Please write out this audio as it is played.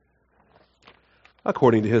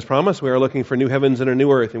According to his promise, we are looking for new heavens and a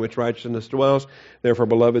new earth in which righteousness dwells. Therefore,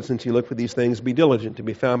 beloved, since you look for these things, be diligent to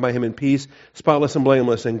be found by him in peace, spotless and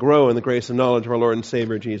blameless, and grow in the grace and knowledge of our Lord and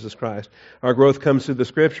Savior, Jesus Christ. Our growth comes through the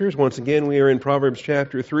Scriptures. Once again, we are in Proverbs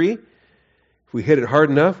chapter 3. If we hit it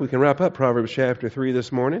hard enough, we can wrap up Proverbs chapter 3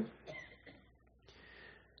 this morning.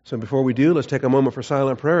 So before we do, let's take a moment for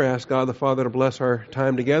silent prayer. Ask God the Father to bless our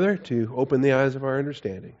time together, to open the eyes of our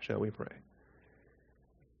understanding. Shall we pray?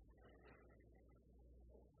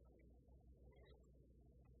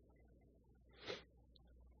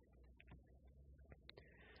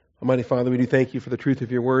 Almighty Father, we do thank you for the truth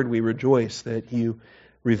of your word. We rejoice that you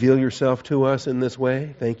reveal yourself to us in this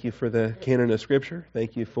way. Thank you for the canon of Scripture.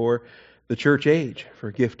 Thank you for the church age,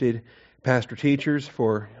 for gifted pastor teachers,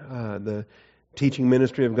 for the teaching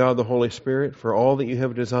ministry of God the Holy Spirit, for all that you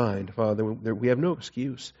have designed. Father, we have no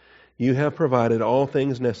excuse. You have provided all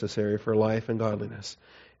things necessary for life and godliness.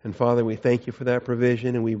 And Father, we thank you for that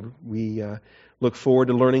provision, and we look forward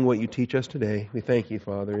to learning what you teach us today. We thank you,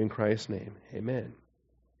 Father, in Christ's name. Amen.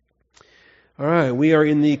 All right, we are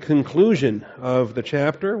in the conclusion of the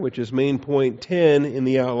chapter, which is main point 10 in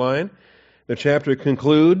the outline. The chapter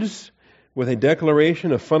concludes with a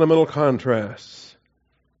declaration of fundamental contrasts.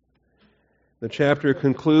 The chapter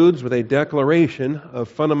concludes with a declaration of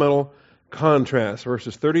fundamental contrasts,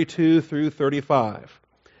 verses 32 through 35.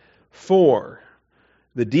 For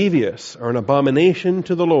the devious are an abomination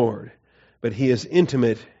to the Lord, but he is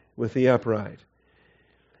intimate with the upright.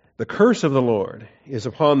 The curse of the Lord is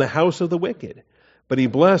upon the house of the wicked, but he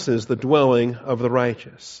blesses the dwelling of the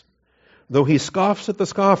righteous. Though he scoffs at the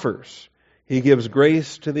scoffers, he gives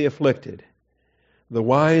grace to the afflicted. The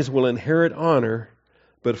wise will inherit honor,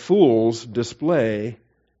 but fools display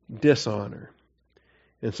dishonor.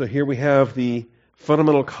 And so here we have the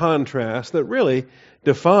fundamental contrast that really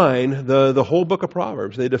define the whole book of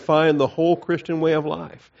Proverbs. They define the whole Christian way of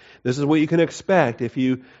life. This is what you can expect if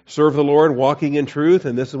you serve the Lord walking in truth,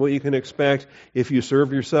 and this is what you can expect if you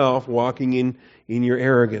serve yourself walking in your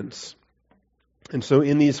arrogance. And so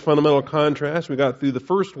in these fundamental contrasts, we got through the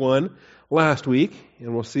first one last week,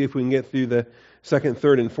 and we'll see if we can get through the second,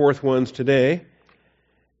 third, and fourth ones today.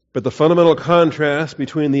 But the fundamental contrast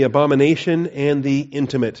between the abomination and the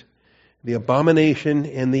intimate. The abomination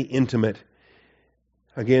and the intimate.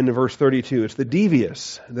 Again, in verse 32, it's the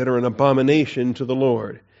devious that are an abomination to the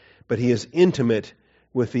Lord, but he is intimate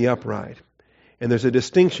with the upright. And there's a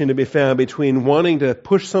distinction to be found between wanting to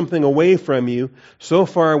push something away from you, so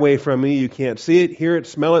far away from you can't see it, hear it,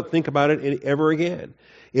 smell it, think about it ever again.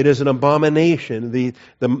 It is an abomination.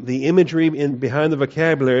 The imagery behind the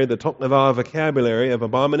vocabulary, the Toknava vocabulary of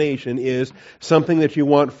abomination, is something that you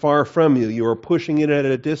want far from you. You are pushing it at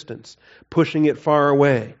a distance, pushing it far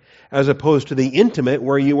away, as opposed to the intimate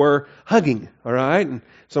where you are hugging, all right? And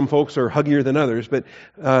some folks are huggier than others, but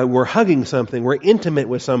we're hugging something. We're intimate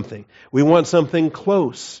with something. We want something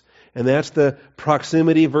close. And that's the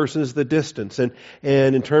proximity versus the distance. And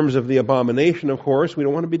in terms of the abomination, of course, we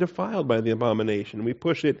don't want to be defiled by the abomination. We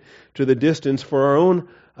push it to the distance for our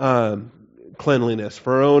own cleanliness,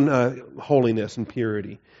 for our own holiness and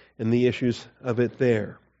purity, and the issues of it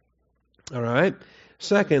there. All right?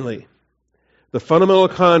 Secondly, the fundamental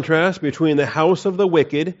contrast between the house of the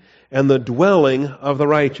wicked and the dwelling of the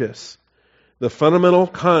righteous. The fundamental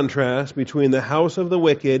contrast between the house of the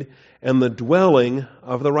wicked and the dwelling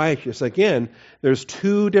of the righteous. Again, there's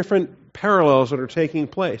two different parallels that are taking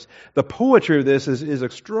place. The poetry of this is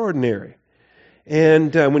extraordinary.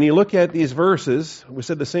 And when you look at these verses, we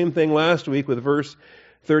said the same thing last week with verse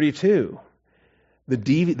 32. The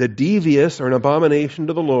devious are an abomination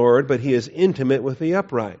to the Lord, but he is intimate with the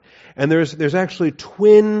upright. And there's actually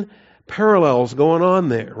twin parallels going on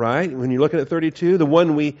there, right? When you look at 32, the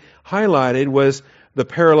one we highlighted was the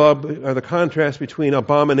parallel or the contrast between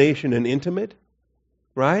abomination and intimate,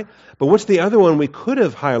 right? But what's the other one we could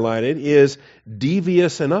have highlighted is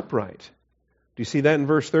devious and upright. Do you see that in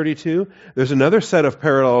verse 32? There's another set of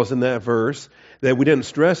parallels in that verse that we didn't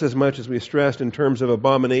stress as much as we stressed in terms of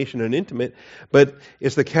abomination and intimate, but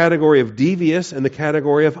it's the category of devious and the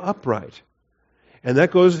category of upright. And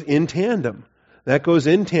that goes in tandem. That goes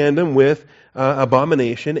in tandem with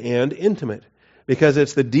abomination and intimate. Because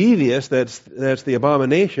it's the devious that's the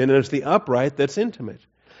abomination, and it's the upright that's intimate.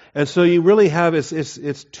 And so you really have,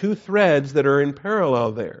 it's two threads that are in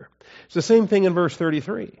parallel there. It's the same thing in verse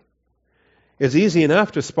 33. It's easy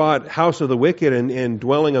enough to spot house of the wicked and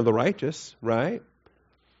dwelling of the righteous, right?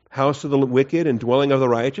 House of the wicked and dwelling of the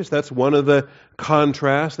righteous. That's one of the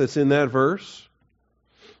contrasts that's in that verse.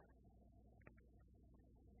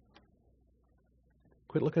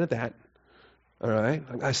 Quit looking at that. All right?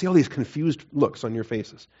 I see all these confused looks on your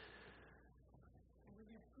faces.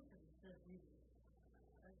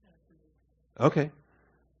 Okay.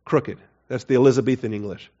 Crooked. That's the Elizabethan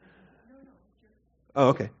English. Oh,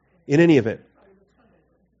 okay. In any event.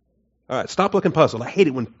 All right, stop looking puzzled. I hate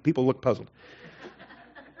it when people look puzzled.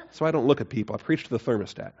 So I don't look at people. I preach to the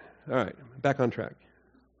thermostat. All right, back on track.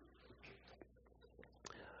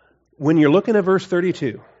 When you're looking at verse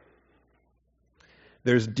 32,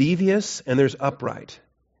 there's devious and there's upright.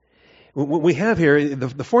 What we have here,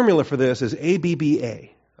 the formula for this is ABBA.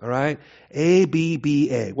 All right?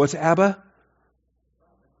 ABBA. What's ABBA?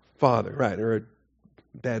 Father, right, or a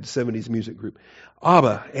bad 70s music group.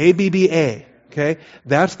 ABBA, ABBA. Okay?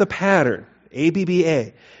 That's the pattern.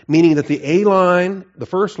 ABBA. Meaning that the A line, the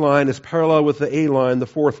first line, is parallel with the A line, the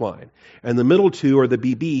fourth line. And the middle two are the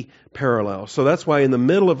BB parallel. So that's why in the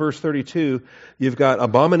middle of verse 32, you've got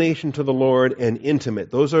abomination to the Lord and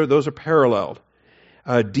intimate. Those are paralleled.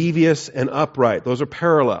 Devious and upright. Those are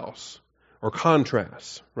parallels or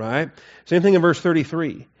contrasts, right? Same thing in verse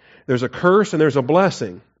 33. There's a curse and there's a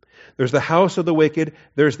blessing. There's the house of the wicked.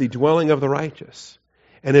 There's the dwelling of the righteous.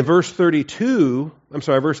 And in verse 33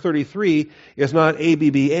 is not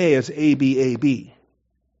ABBA, it's ABAB.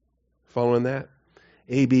 Following that?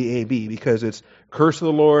 ABAB, because it's curse of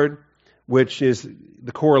the Lord, which is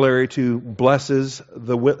the corollary to blesses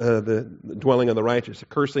the dwelling of the righteous.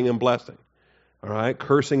 Cursing and blessing. All right?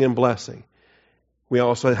 Cursing and blessing. We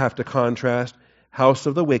also have to contrast house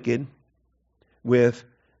of the wicked with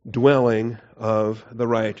dwelling of the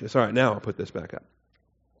righteous. All right, now I'll put this back up.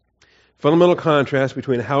 Fundamental contrast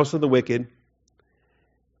between the house of the wicked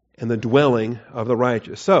and the dwelling of the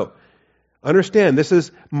righteous. So, understand, this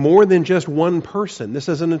is more than just one person. This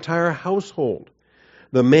is an entire household.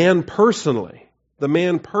 The man personally,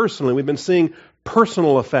 we've been seeing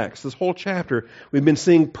personal effects. This whole chapter, we've been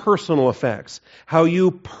seeing personal effects. How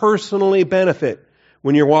you personally benefit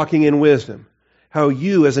when you're walking in wisdom. How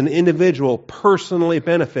you as an individual personally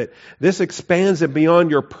benefit. This expands it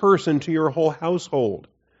beyond your person to your whole household.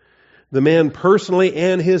 The man personally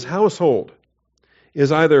and his household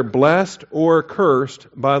is either blessed or cursed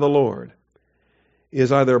by the Lord.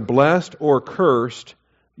 Is either blessed or cursed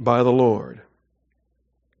by the Lord.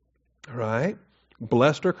 All right?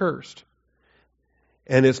 Blessed or cursed.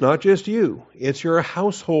 And it's not just you. It's your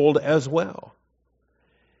household as well.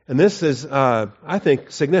 And this is, I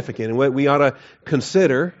think, significant. And what we ought to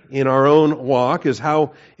consider in our own walk is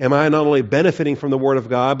how am I not only benefiting from the Word of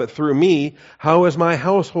God, but through me, how is my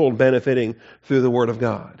household benefiting through the Word of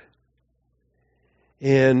God?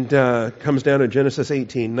 And comes down to Genesis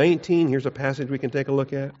 18:19. Here's a passage we can take a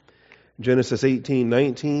look at. Genesis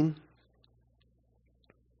 18:19.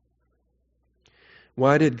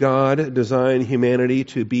 Why did God design humanity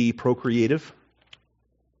to be procreative?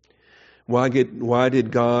 Why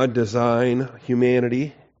did God design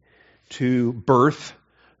humanity to birth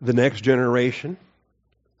the next generation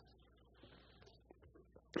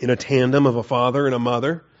in a tandem of a father and a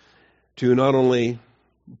mother to not only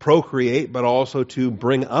procreate but also to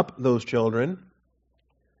bring up those children?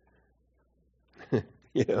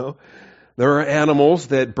 There are animals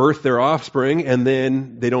that birth their offspring and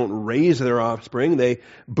then they don't raise their offspring. They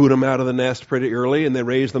boot them out of the nest pretty early and they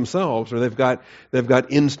raise themselves. Or they've got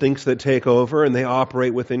instincts that take over and they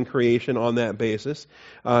operate within creation on that basis.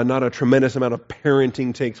 Not a tremendous amount of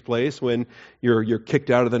parenting takes place when you're kicked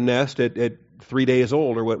out of the nest at 3 days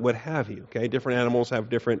old or what have you. Okay, different animals have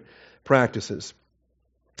different practices.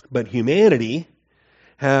 But humanity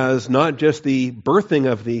has not just the birthing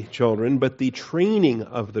of the children, but the training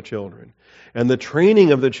of the children. And the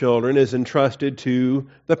training of the children is entrusted to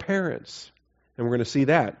the parents. And we're going to see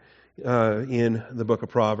that in the book of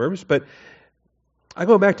Proverbs. But I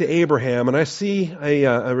go back to Abraham, and I see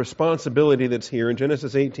a responsibility that's here in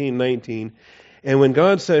Genesis 18:19. And when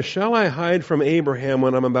God says, "Shall I hide from Abraham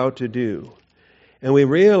what I'm about to do?" And we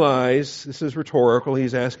realize, this is rhetorical,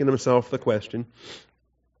 he's asking himself the question.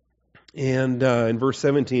 And in verse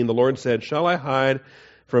 17, the Lord said, "Shall I hide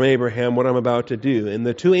from Abraham what I'm about to do?" And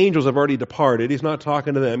the two angels have already departed. He's not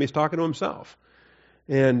talking to them. He's talking to himself.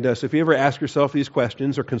 And so if you ever ask yourself these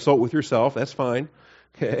questions or consult with yourself, that's fine.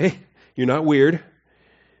 Okay? You're not weird.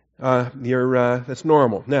 That's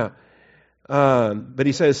normal. Now, but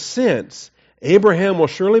he says, "Since Abraham will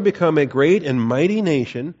surely become a great and mighty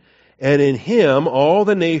nation, and in him all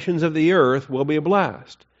the nations of the earth will be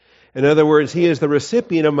blessed." In other words, he is the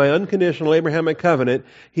recipient of my unconditional Abrahamic covenant.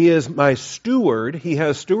 He is my steward. He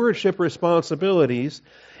has stewardship responsibilities.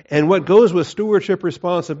 And what goes with stewardship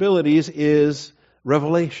responsibilities is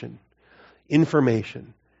revelation,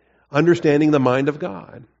 information, understanding the mind of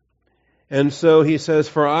God. And so he says,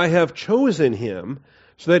 "For I have chosen him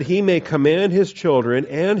so that he may command his children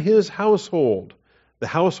and his household." The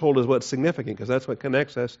household is what's significant because that's what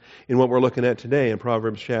connects us in what we're looking at today in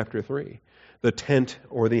Proverbs chapter 3. The tent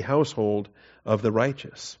or the household of the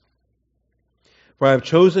righteous. For I have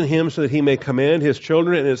chosen him so that he may command his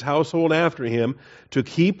children and his household after him to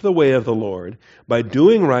keep the way of the Lord by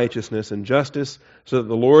doing righteousness and justice, so that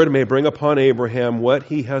the Lord may bring upon Abraham what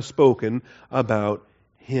he has spoken about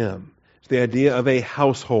him. It's the idea of a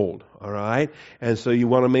household, all right? And so you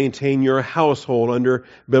want to maintain your household under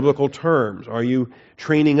biblical terms. Are you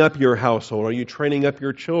training up your household? Are you training up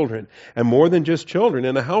your children? And more than just children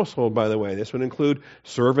in a household, by the way. This would include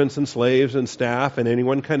servants and slaves and staff and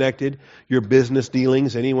anyone connected, your business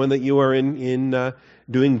dealings, anyone that you are in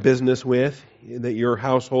doing business with, that your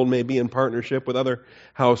household may be in partnership with other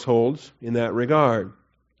households in that regard.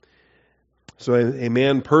 So a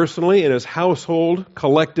man personally and his household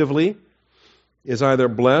collectively is either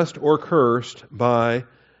blessed or cursed by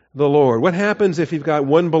the Lord. What happens if you've got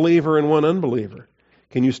one believer and one unbeliever?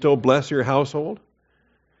 Can you still bless your household?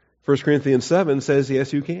 1 Corinthians 7 says,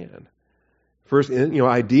 yes, you can. First,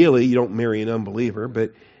 ideally, you don't marry an unbeliever,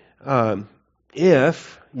 but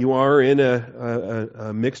if you are in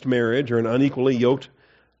a mixed marriage or an unequally yoked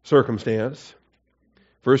circumstance,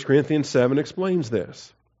 1 Corinthians 7 explains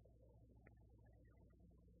this.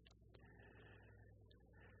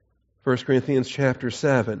 1 Corinthians chapter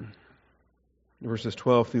 7, verses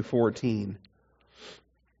 12 through 14.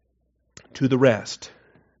 To the rest,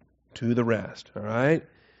 all right?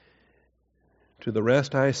 To the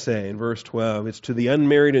rest I say, in verse 12. It's to the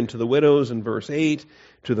unmarried and to the widows in verse 8,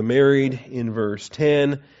 to the married in verse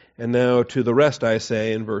 10, and now to the rest I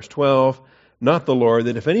say in verse 12, not the Lord,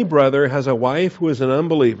 that if any brother has a wife who is an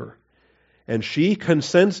unbeliever, and she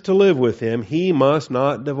consents to live with him, he must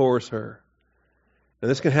not divorce her. Now,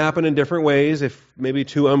 this can happen in different ways. If maybe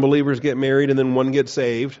two unbelievers get married and then one gets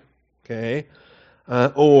saved, okay?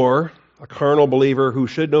 Or a carnal believer who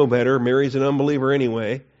should know better marries an unbeliever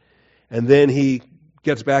anyway, and then he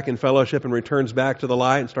gets back in fellowship and returns back to the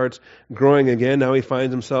light and starts growing again. Now he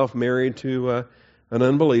finds himself married to an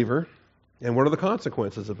unbeliever. And what are the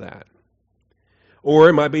consequences of that? Or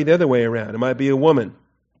it might be the other way around. It might be a woman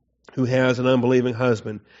who has an unbelieving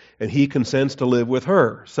husband, and he consents to live with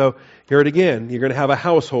her. So here it again, you're going to have a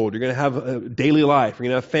household, you're going to have a daily life, you're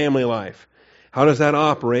going to have family life. How does that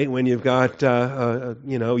operate when you've got,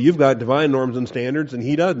 you've got divine norms and standards and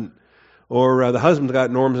he doesn't? Or the husband's got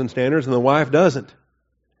norms and standards and the wife doesn't.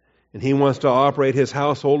 And he wants to operate his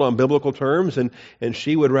household on biblical terms, and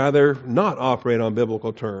she would rather not operate on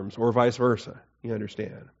biblical terms, or vice versa. You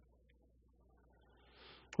understand?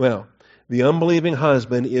 Well, the unbelieving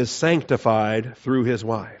husband is sanctified through his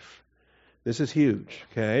wife. This is huge.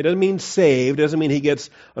 Okay, it doesn't mean saved. It doesn't mean he gets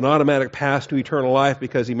an automatic pass to eternal life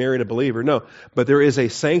because he married a believer. No, but there is a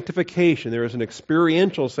sanctification. There is an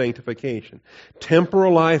experiential sanctification.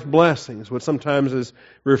 Temporal life blessings, what sometimes is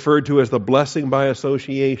referred to as the blessing by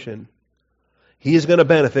association. He is going to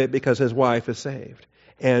benefit because his wife is saved,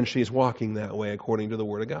 and she's walking that way according to the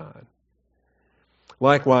Word of God.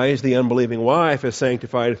 Likewise, the unbelieving wife is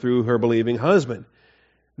sanctified through her believing husband,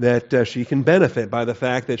 that she can benefit by the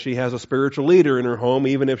fact that she has a spiritual leader in her home,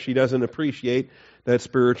 even if she doesn't appreciate that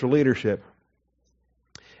spiritual leadership.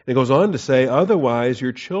 It goes on to say, otherwise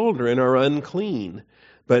your children are unclean,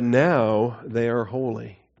 but now they are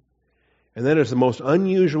holy. And that is the most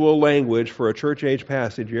unusual language for a church age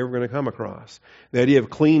passage you're ever going to come across. The idea of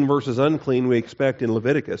clean versus unclean we expect in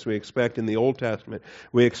Leviticus, we expect in the Old Testament,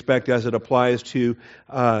 we expect as it applies to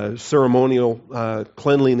ceremonial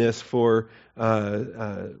cleanliness for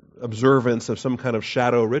observance of some kind of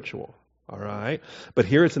shadow ritual. All right? But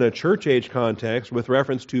here it's in a church age context with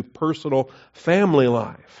reference to personal family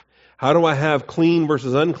life. How do I have clean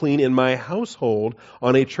versus unclean in my household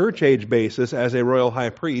on a church age basis as a royal high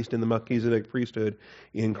priest in the Melchizedek priesthood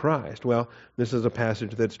in Christ? Well, this is a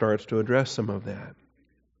passage that starts to address some of that.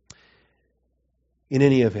 In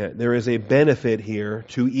any event, there is a benefit here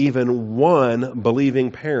to even one believing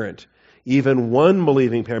parent. Even one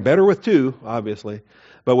believing parent. Better with two, obviously.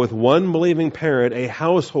 But with one believing parent, a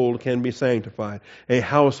household can be sanctified. A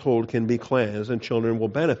household can be cleansed, and children will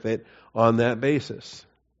benefit on that basis.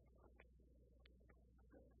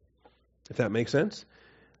 If that makes sense.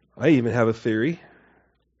 I even have a theory,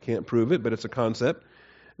 can't prove it, but it's a concept,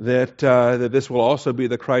 that this will also be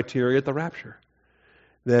the criteria at the rapture.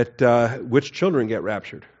 That which children get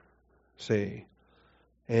raptured, see.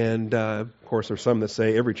 And of course there's some that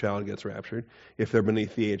say every child gets raptured if they're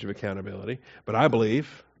beneath the age of accountability. But I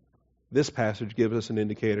believe this passage gives us an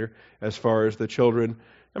indicator as far as the children,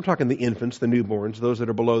 I'm talking the infants, the newborns, those that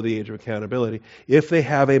are below the age of accountability. If they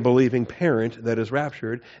have a believing parent that is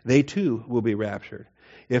raptured, they too will be raptured.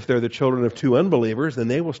 If they're the children of two unbelievers, then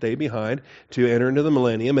they will stay behind to enter into the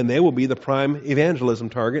millennium, and they will be the prime evangelism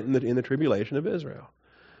target in the tribulation of Israel.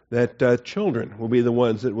 That children will be the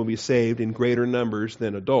ones that will be saved in greater numbers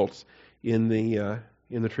than adults in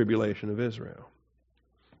the tribulation of Israel.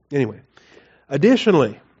 Anyway,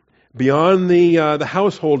 additionally, beyond the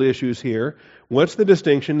household issues here, what's the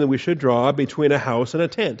distinction that we should draw between a house and a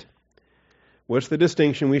tent? What's the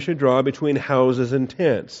distinction we should draw between houses and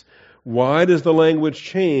tents? Why does the language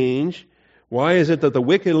change? Why is it that the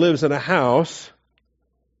wicked lives in a house,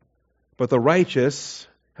 but the righteous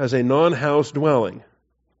has a non-house dwelling?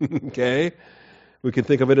 Okay? We can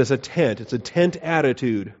think of it as a tent. It's a tent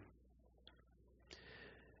attitude.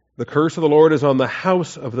 The curse of the Lord is on the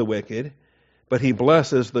house of the wicked, but he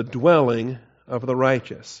blesses the dwelling of the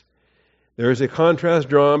righteous. There is a contrast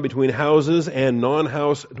drawn between houses and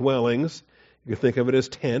non-house dwellings. You can think of it as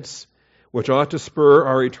tents, which ought to spur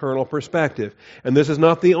our eternal perspective. And this is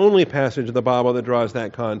not the only passage of the Bible that draws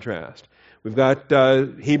that contrast. We've got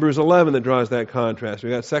Hebrews 11 that draws that contrast.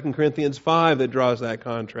 We've got 2 Corinthians 5 that draws that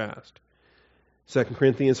contrast. 2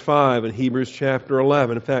 Corinthians 5 and Hebrews chapter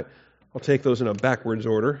 11. In fact, I'll take those in a backwards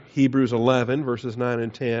order. Hebrews 11, verses 9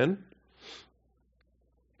 and 10.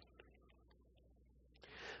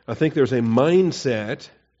 I think there's a mindset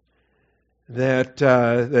that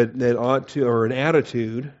ought to, or an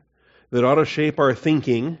attitude that ought to shape our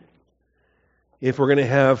thinking if we're going to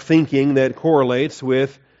have thinking that correlates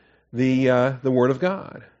with the Word of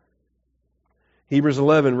God. Hebrews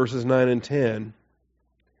 11, verses 9 and 10.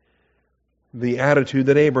 The attitude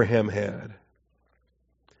that Abraham had.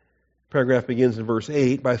 Paragraph begins in verse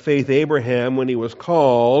 8. By faith Abraham, when he was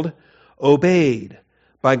called, obeyed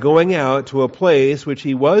by going out to a place which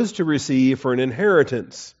he was to receive for an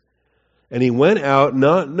inheritance. And he went out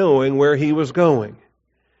not knowing where he was going.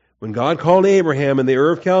 When God called Abraham in the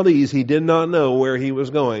Ur of Chaldees, he did not know where he was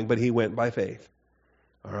going, but he went by faith.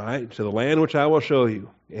 All right, to the land which I will show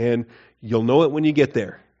you. And you'll know it when you get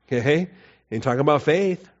there. Okay? And talk about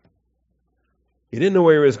faith. He didn't know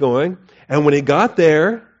where he was going. And when he got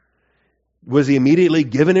there, was he immediately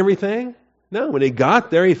given everything? No, when he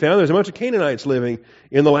got there, he found there's a bunch of Canaanites living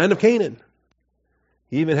in the land of Canaan.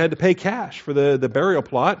 He even had to pay cash for the burial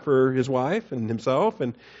plot for his wife and himself,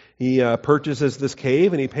 and he purchases this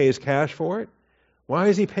cave and he pays cash for it. Why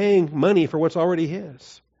is he paying money for what's already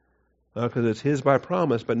his? Well, because it's his by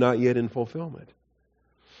promise, but not yet in fulfillment.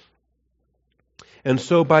 And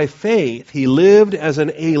so by faith, he lived as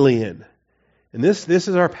an alien. And this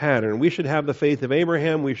is our pattern. We should have the faith of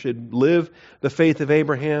Abraham. We should live the faith of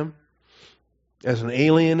Abraham as an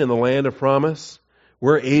alien in the land of promise.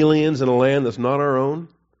 We're aliens in a land that's not our own.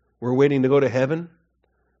 We're waiting to go to heaven.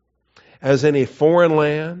 As in a foreign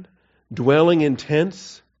land, dwelling in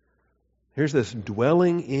tents. Here's this,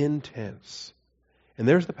 dwelling in tents. And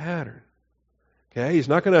there's the pattern. Okay, he's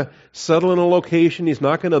not going to settle in a location. He's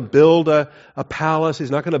not going to build a palace. He's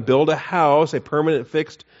not going to build a house, a permanent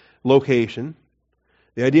fixed location.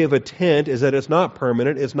 The idea of a tent is that it's not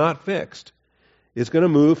permanent, it's not fixed. It's going to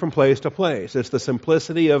move from place to place. It's the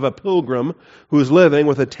simplicity of a pilgrim who's living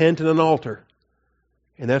with a tent and an altar.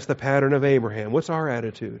 And that's the pattern of Abraham. What's our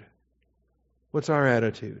attitude? What's our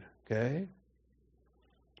attitude? Okay?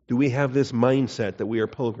 Do we have this mindset that we are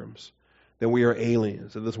pilgrims, that we are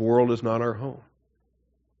aliens, that this world is not our home?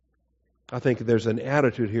 I think there's an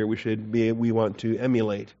attitude here we want to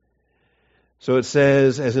emulate. So it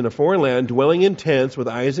says, as in a foreign land, dwelling in tents with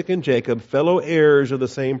Isaac and Jacob, fellow heirs of the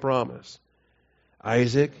same promise.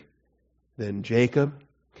 Isaac, then Jacob,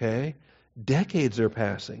 okay? Decades are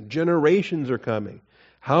passing. Generations are coming.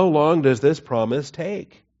 How long does this promise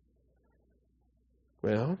take?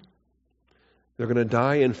 Well, they're going to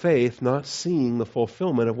die in faith, not seeing the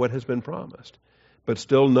fulfillment of what has been promised, but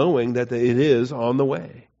still knowing that it is on the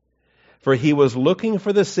way. For he was looking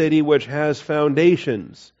for the city which has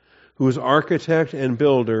foundations, whose architect and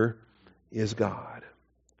builder is God.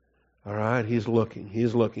 All right, he's looking,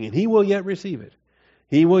 and he will yet receive it.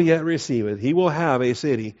 He will yet receive it. He will have a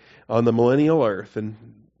city on the millennial earth, and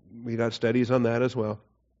we got studies on that as well.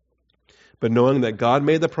 But knowing that God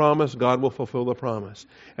made the promise, God will fulfill the promise.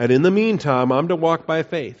 And in the meantime, I'm to walk by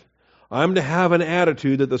faith. I'm to have an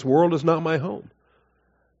attitude that this world is not my home.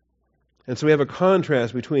 And so we have a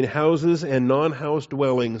contrast between houses and non-house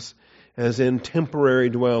dwellings, as in temporary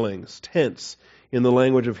dwellings, tents, in the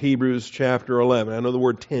language of Hebrews chapter 11. I know the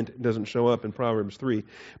word tent doesn't show up in Proverbs 3,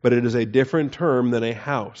 but it is a different term than a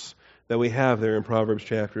house that we have there in Proverbs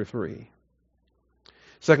chapter 3.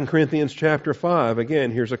 2 Corinthians chapter 5,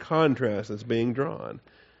 again, here's a contrast that's being drawn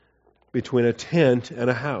between a tent and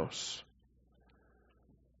a house.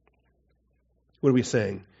 What are we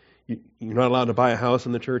saying? You're not allowed to buy a house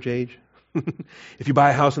in the church age. If you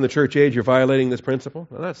buy a house in the church age, you're violating this principle.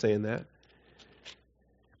 I'm not saying that.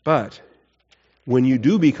 But when you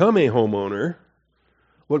do become a homeowner,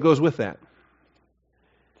 what goes with that?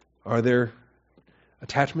 Are there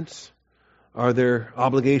attachments? Are there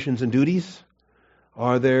obligations and duties?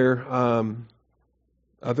 Are there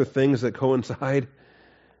other things that coincide?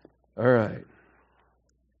 All right.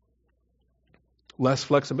 Less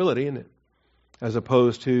flexibility, isn't it? As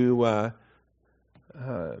opposed to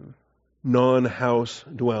non-house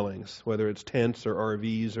dwellings, whether it's tents or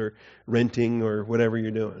RVs or renting or whatever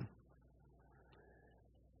you're doing.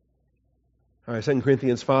 All right, 2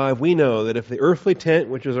 Corinthians 5, we know that if the earthly tent,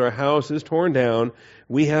 which is our house, is torn down,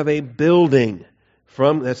 we have a building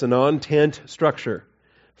that's a non-tent structure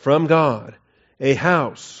from God, a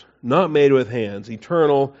house not made with hands,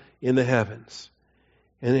 eternal in the heavens.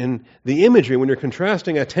 And in the imagery, when you're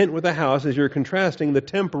contrasting a tent with a house, is you're contrasting the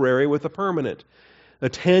temporary with the permanent. A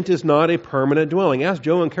tent is not a permanent dwelling. Ask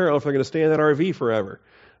Joe and Carol if they're going to stay in that RV forever.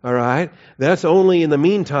 All right? That's only in the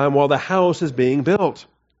meantime while the house is being built.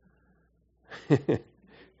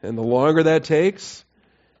 And the longer that takes,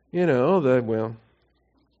 it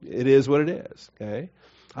is what it is. Okay?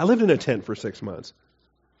 I lived in a tent for 6 months.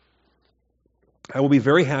 I will be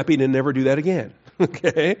very happy to never do that again.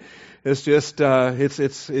 Okay? It's just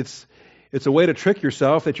it's a way to trick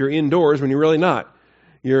yourself that you're indoors when you're really not.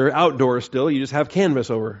 You're outdoors still. You just have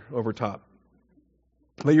canvas over top,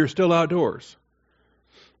 but you're still outdoors.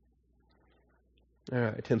 All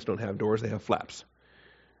right. Tents don't have doors; they have flaps.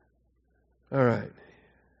 All right.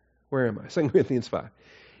 Where am I? 2 Corinthians 5.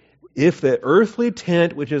 If the earthly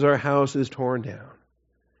tent, which is our house, is torn down,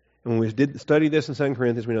 and when we did study this in 2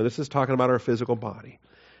 Corinthians, we know this is talking about our physical body.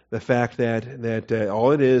 The fact that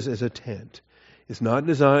all it is a tent. It's not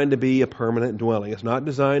designed to be a permanent dwelling. It's not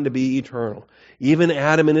designed to be eternal. Even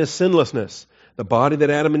Adam in his sinlessness, the body that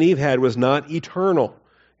Adam and Eve had was not eternal.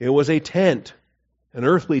 It was a tent, an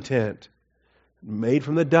earthly tent, made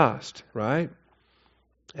from the dust, right?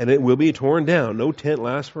 And it will be torn down. No tent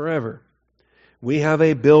lasts forever. We have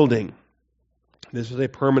a building. This is a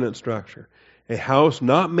permanent structure. A house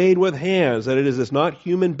not made with hands, that it is, it's not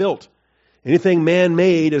human built. Anything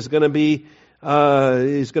man-made is going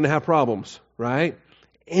to have problems, right?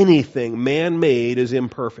 Anything man-made is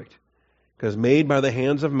imperfect, because made by the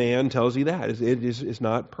hands of man tells you that it is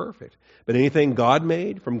not perfect. But anything God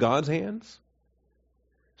made from God's hands,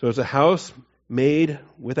 so it's a house made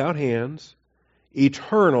without hands,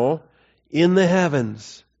 eternal in the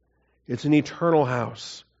heavens. It's an eternal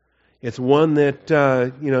house. It's one that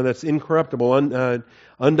that's incorruptible,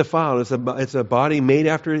 undefiled. It's a body made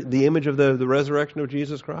after the image of the resurrection of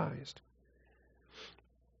Jesus Christ.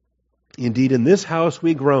 Indeed, in this house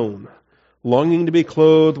we groan, longing to be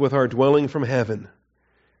clothed with our dwelling from heaven.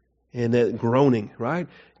 And that groaning, right?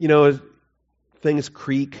 Things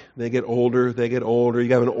creak. They get older.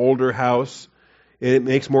 You have an older house. It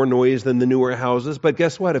makes more noise than the newer houses. But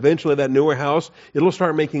guess what? Eventually that newer house, it'll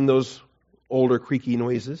start making those older creaky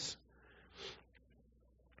noises.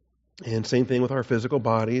 And same thing with our physical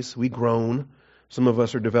bodies. We groan. Some of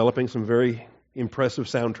us are developing some very impressive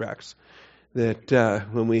soundtracks that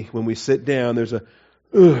when we sit down, there's a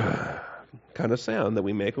kind of sound that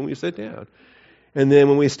we make when we sit down. And then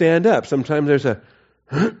when we stand up, sometimes there's a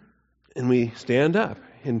and we stand up.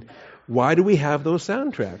 And why do we have those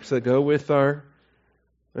soundtracks that go with our...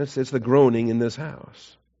 It's the groaning in this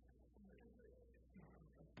house.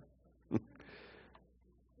 The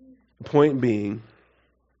point being,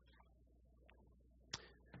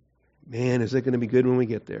 man, is it going to be good when we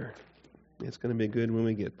get there? It's going to be good when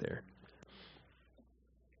we get there.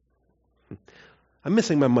 I'm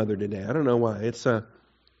missing my mother today. I don't know why. It's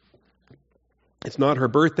not her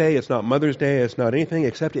birthday. It's not Mother's Day. It's not anything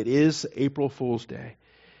except it is April Fool's Day.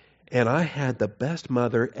 And I had the best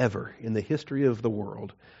mother ever in the history of the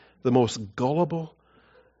world. The most gullible,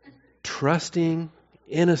 trusting,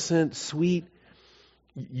 innocent, sweet.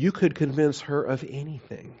 You could convince her of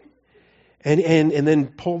anything. And then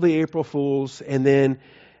pull the April Fools, and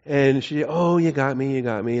she, oh, you got me,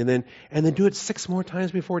 and then do it 6 more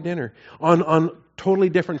times before dinner on totally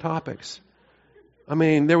different topics. I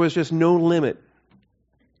mean, there was just no limit.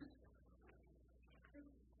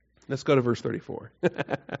 Let's go to verse 34.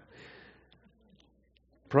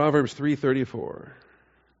 Proverbs 3:34.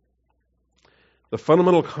 The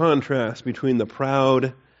fundamental contrast between the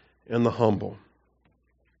proud and the humble.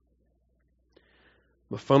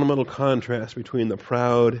 The fundamental contrast between the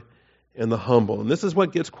proud and the humble. And this is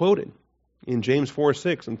what gets quoted in James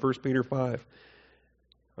 4:6 and 1 Peter 5.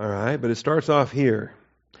 All right, but it starts off here.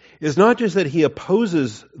 It's not just that he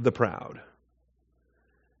opposes the proud.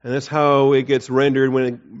 And that's how it gets rendered when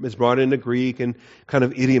it is brought into Greek and kind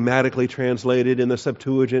of idiomatically translated in the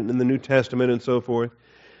Septuagint and in the New Testament and so forth.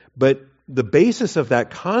 But the basis of that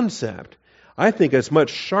concept, I think, is much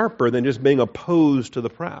sharper than just being opposed to the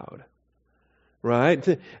proud. Right?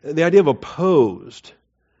 The idea of opposed,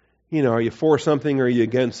 are you for something or are you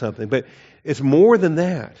against something? But it's more than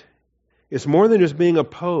that. It's more than just being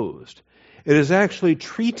opposed. It is actually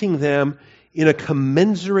treating them in a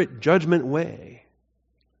commensurate judgment way.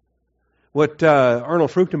 What Arnold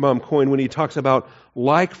Fruchtenbaum coined when he talks about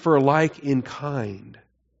like for like in kind.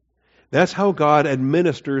 That's how God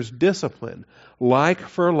administers discipline. Like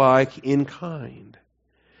for like in kind.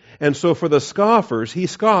 And so for the scoffers, he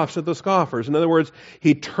scoffs at the scoffers. In other words,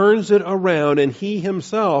 he turns it around and he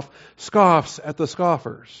himself scoffs at the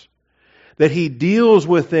scoffers. That he deals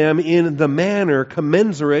with them in the manner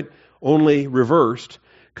commensurate, only reversed,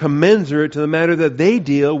 commensurate to the manner that they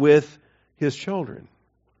deal with his children.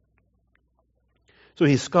 So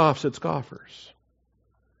he scoffs at scoffers.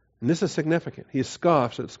 And this is significant. He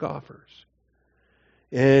scoffs at scoffers.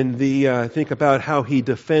 And think about how he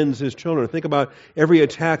defends his children. Think about every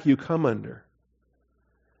attack you come under.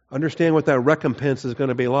 Understand what that recompense is going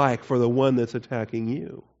to be like for the one that's attacking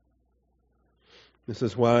you. This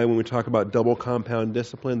is why when we talk about double compound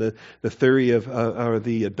discipline, the theory of, or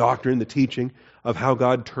the doctrine, the teaching of how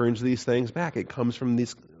God turns these things back, it comes from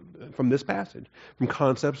this passage, from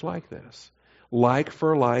concepts like this. Like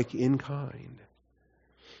for like in kind.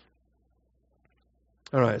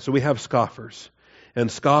 All right, so we have scoffers. And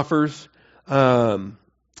scoffers,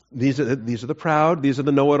 these are the proud, these are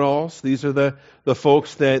the know-it-alls, these are the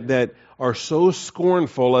folks that are so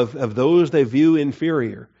scornful of those they view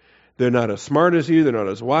inferior. They're not as smart as you, they're not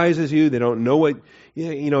as wise as you, they don't know what,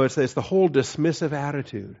 it's the whole dismissive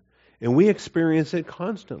attitude. And we experience it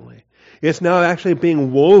constantly. It's now actually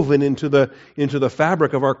being woven into the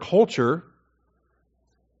fabric of our culture,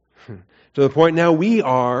 to the point now we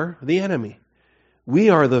are the enemy.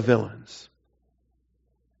 We are the villains.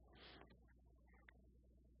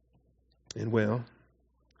 And well,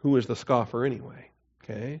 who is the scoffer anyway?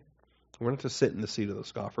 Okay? We're not to sit in the seat of the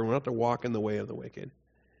scoffer. We're not to walk in the way of the wicked.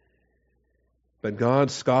 But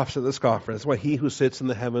God scoffs at the scoffer. That's why he who sits in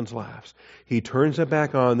the heavens laughs. He turns it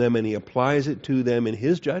back on them and he applies it to them in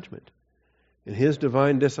his judgment, in his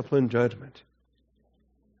divine discipline judgment.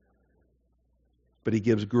 But he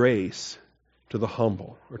gives grace to the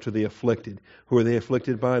humble or to the afflicted. Who are they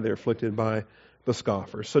afflicted by? They're afflicted by the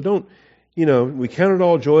scoffers. So don't, we count it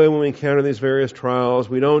all joy when we encounter these various trials.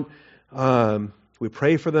 We don't, we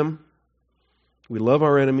pray for them. We love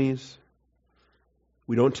our enemies.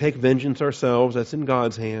 We don't take vengeance ourselves. That's in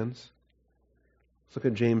God's hands. Let's look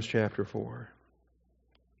at James chapter 4.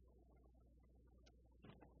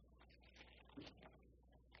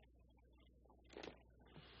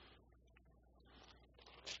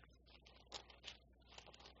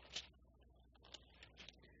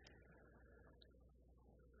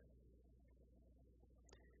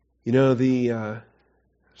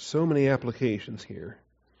 So many applications here.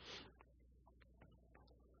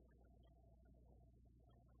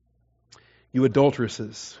 You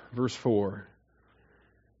adulteresses, verse 4.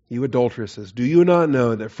 You adulteresses, do you not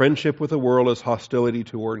know that friendship with the world is hostility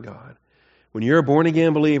toward God? When you're a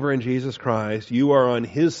born-again believer in Jesus Christ, you are on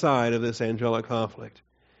His side of this angelic conflict.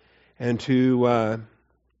 And to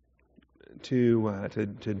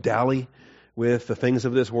dally with the things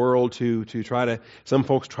of this world, to try to, some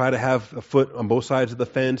folks try to have a foot on both sides of the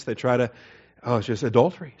fence. They try to, it's just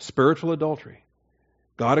adultery, spiritual adultery.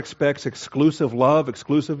 God expects exclusive love,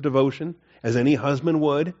 exclusive devotion, as any husband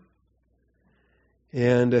would.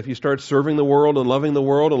 And if you start serving the world and loving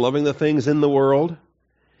the things in the world,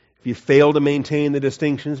 if you fail to maintain the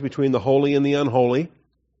distinctions between the holy and the unholy,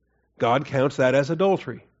 God counts that as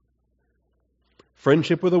adultery.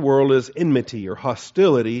 Friendship with the world is enmity or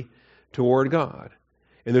hostility toward God.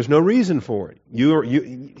 And there's no reason for it.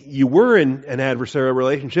 You were in an adversarial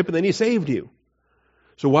relationship and then He saved you.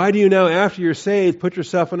 So why do you now, after you're saved, put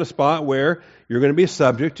yourself in a spot where you're going to be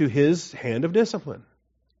subject to His hand of discipline?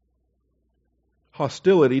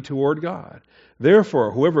 Hostility toward God.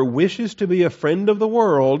 Therefore, whoever wishes to be a friend of the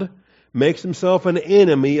world makes himself an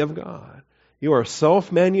enemy of God. You are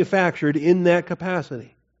self-manufactured in that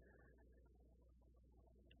capacity.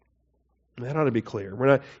 That ought to be clear.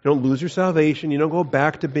 You don't lose your salvation. You don't go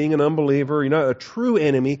back to being an unbeliever. You're not a true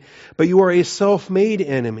enemy, but you are a self-made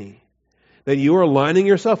enemy. That you are lining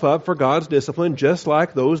yourself up for God's discipline just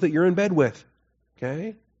like those that you're in bed with.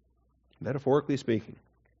 Okay? Metaphorically speaking.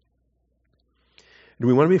 Do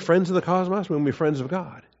we want to be friends of the cosmos? We want to be friends of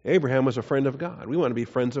God. Abraham was a friend of God. We want to be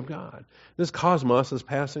friends of God. This cosmos is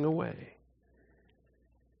passing away.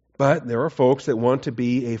 But there are folks that want to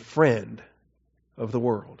be a friend of the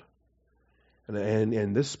world.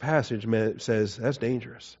 And this passage says that's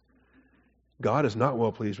dangerous. God is not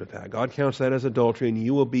well pleased with that. God counts that as adultery, and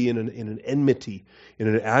you will be in an enmity, in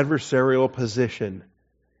an adversarial position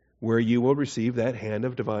where you will receive that hand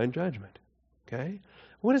of divine judgment. Okay?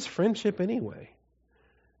 What is friendship anyway?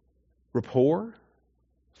 Rapport?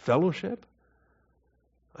 Fellowship?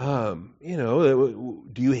 Do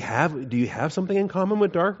you have something in common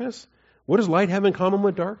with darkness? What does light have in common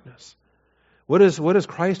with darkness? What does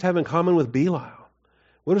Christ have in common with Belial?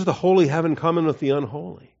 What does the holy have in common with the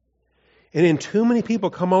unholy? And too many people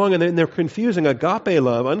come along and they're confusing agape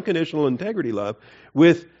love, unconditional integrity love,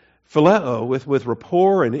 with phileo, with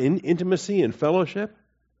rapport and intimacy and fellowship.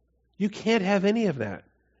 You can't have any of that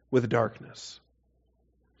with darkness.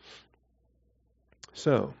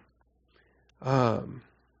 So,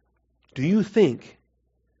 do you think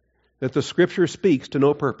that the Scripture speaks to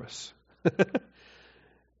no purpose?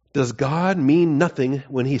 Does God mean nothing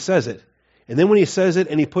when He says it? And then when He says it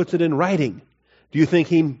and He puts it in writing, do you think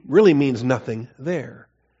He really means nothing there?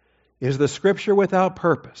 Is the Scripture without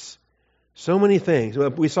purpose? So many things.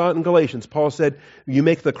 We saw it in Galatians. Paul said, you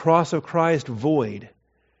make the cross of Christ void.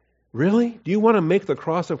 Really? Do you want to make the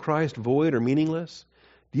cross of Christ void or meaningless?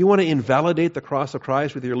 Do you want to invalidate the cross of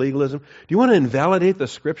Christ with your legalism? Do you want to invalidate the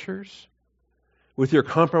Scriptures with your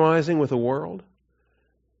compromising with the world?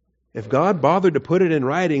 If God bothered to put it in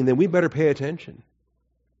writing, then we better pay attention.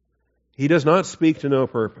 He does not speak to no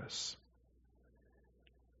purpose.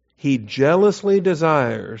 He jealously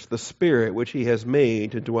desires the Spirit which He has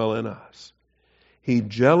made to dwell in us. He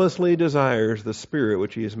jealously desires the Spirit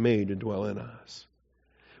which He has made to dwell in us.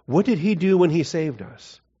 What did He do when He saved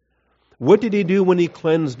us? What did He do when He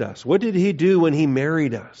cleansed us? What did He do when He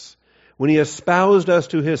married us? When He espoused us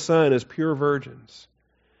to His Son as pure virgins?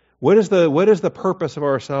 What is the purpose of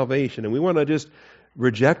our salvation? And we want to just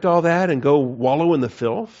reject all that and go wallow in the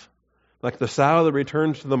filth? Like the sow that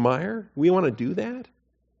returns to the mire? We want to do that?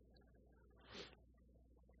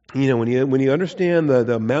 When you understand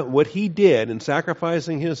the amount, what He did in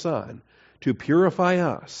sacrificing His Son to purify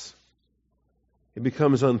us, it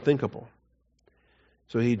becomes unthinkable.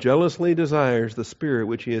 So He jealously desires the Spirit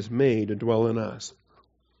which He has made to dwell in us.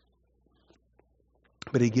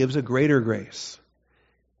 But He gives a greater grace.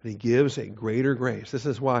 He gives a greater grace. This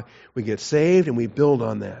is why we get saved and we build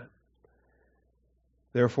on that.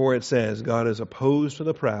 Therefore it says, God is opposed to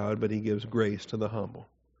the proud, but He gives grace to the humble.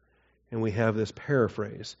 And we have this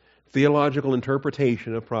paraphrase, theological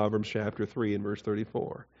interpretation of Proverbs chapter 3 and verse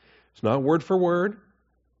 34. It's not word for word,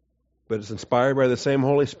 but it's inspired by the same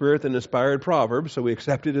Holy Spirit that inspired Proverbs, so we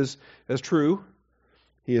accept it as true.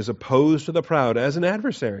 He is opposed to the proud as an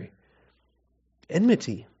adversary.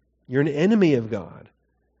 Enmity. You're an enemy of God.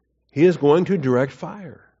 He is going to direct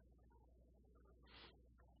fire.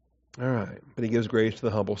 All right, but He gives grace to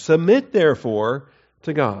the humble. Submit, therefore,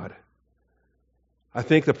 to God. I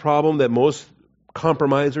think the problem that most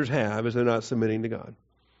compromisers have is they're not submitting to God.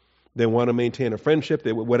 They want to maintain a friendship,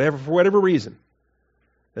 for whatever reason.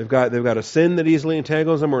 They've got a sin that easily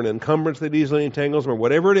entangles them, or an encumbrance that easily entangles them, or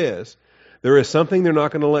whatever it is. There is something they're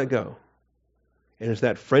not going to let go. And it's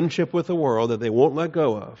that friendship with the world that they won't let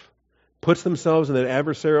go of. Puts themselves in that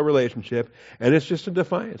adversarial relationship, and it's just a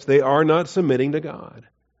defiance. They are not submitting to God.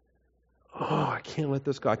 Oh, I can't let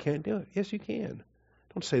this go. I can't do it. Yes, you can.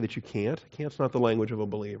 Don't say that you can't. Can't's not the language of a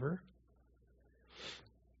believer.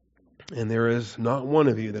 And there is not one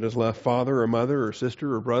of you that has left father or mother or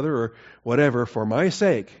sister or brother or whatever for my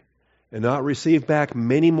sake and not received back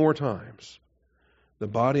many more times. The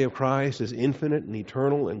body of Christ is infinite and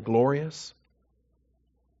eternal and glorious.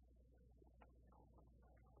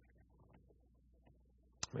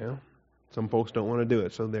 Well, some folks don't want to do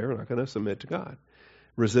it, so they're not going to submit to God.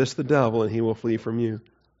 Resist the devil and he will flee from you.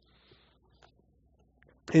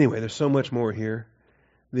 Anyway, there's so much more here.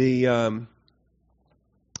 They're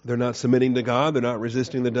not submitting to God. They're not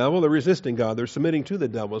resisting the devil. They're resisting God. They're submitting to the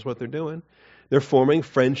devil is what they're doing. They're forming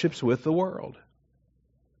friendships with the world.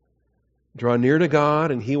 Draw near to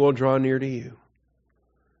God and He will draw near to you.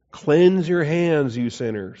 Cleanse your hands, you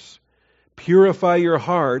sinners. Purify your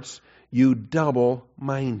hearts, you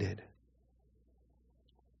double-minded.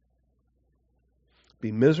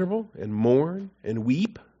 Be miserable and mourn and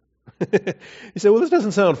weep. You say, well, this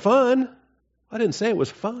doesn't sound fun. I didn't say it was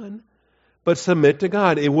fun. But submit to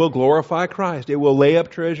God. It will glorify Christ. It will lay up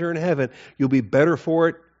treasure in heaven. You'll be better for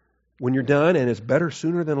it when you're done, and it's better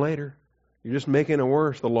sooner than later. You're just making it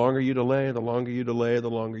worse. The longer you delay, the longer you delay, the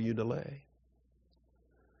longer you delay.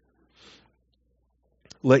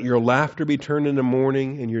 Let your laughter be turned into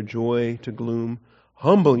mourning and your joy to gloom.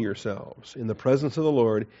 Humble yourselves in the presence of the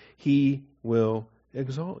Lord. He will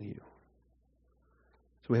exalt you.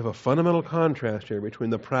 So we have a fundamental contrast here between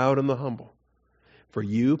the proud and the humble. For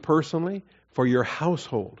you personally, for your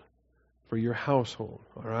household. For your household.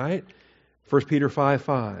 All right? 1 Peter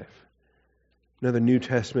 5:5. Another New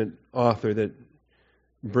Testament author that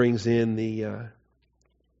brings in the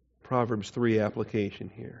Proverbs 3 application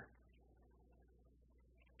here.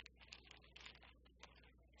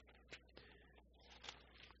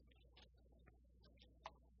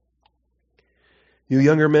 You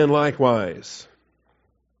younger men likewise.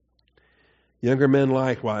 Younger men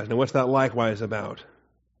likewise. Now what's that likewise about?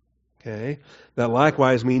 Okay. That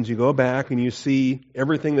likewise means you go back and you see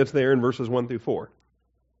everything that's there in verses 1 through 4.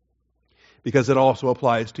 Because it also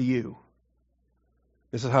applies to you.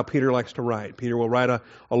 This is how Peter likes to write. Peter will write a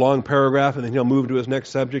long paragraph and then he'll move to his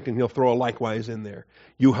next subject and he'll throw a likewise in there.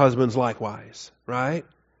 You husbands likewise. Right?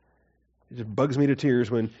 It just bugs me to tears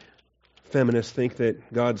when feminists think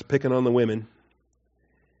that God's picking on the women.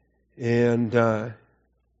 And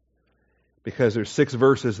because there's 6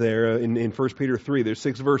 verses there in 1 Peter 3, there's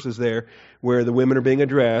 6 verses there where the women are being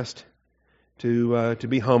addressed to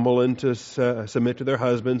be humble and to submit to their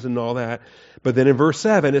husbands and all that. But then in verse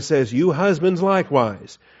 7 it says, you husbands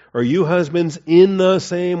likewise, or you husbands in the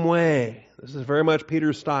same way. This is very much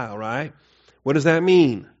Peter's style, right? What does that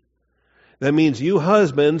mean? That means you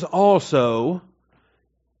husbands also,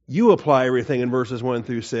 you apply everything in verses 1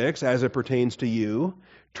 through 6 as it pertains to you.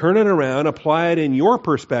 Turn it around, apply it in your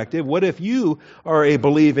perspective. What if you are a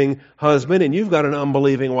believing husband and you've got an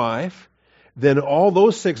unbelieving wife? Then all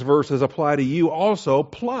those 6 verses apply to you also,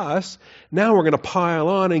 plus now we're going to pile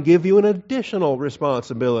on and give you an additional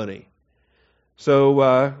responsibility.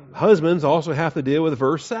 So husbands also have to deal with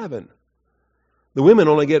verse 7. The women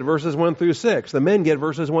only get verses 1 through 6. The men get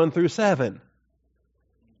verses 1 through 7.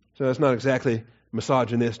 So that's not exactly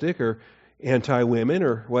misogynistic or anti-women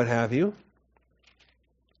or what have you.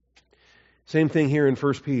 Same thing here in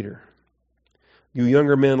 1 Peter. You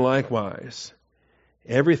younger men likewise.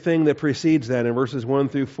 Everything that precedes that in verses 1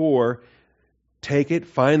 through 4, take it,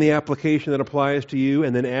 find the application that applies to you,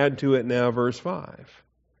 and then add to it now verse 5.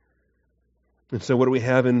 And so what do we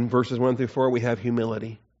have in verses 1 through 4? We have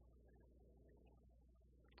humility.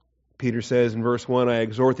 Peter says in verse 1, I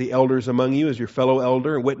exhort the elders among you as your fellow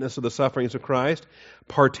elder and witness of the sufferings of Christ,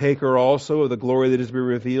 partaker also of the glory that is to be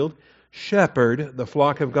revealed. Shepherd the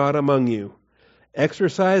flock of God among you,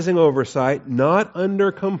 exercising oversight, not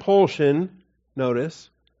under compulsion, notice,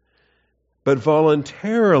 but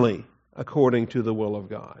voluntarily according to the will of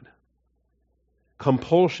God.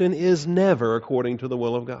 Compulsion is never according to the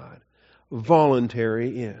will of God.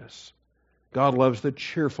 Voluntary is. God loves the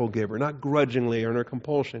cheerful giver, not grudgingly or under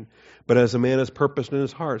compulsion, but as a man has purposed in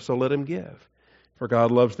his heart, so let him give. For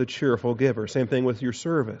God loves the cheerful giver. Same thing with your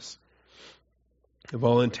service.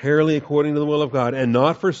 Voluntarily according to the will of God, and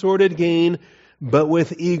not for sordid gain, but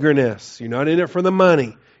with eagerness. You're not in it for the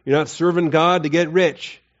money. You're not serving God to get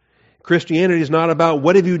rich. Christianity is not about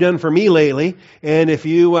what have you done for me lately, and if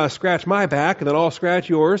you scratch my back, then I'll scratch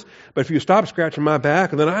yours. But if you stop scratching my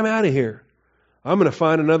back, then I'm out of here. I'm going to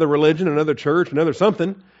find another religion, another church, another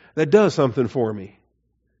something that does something for me.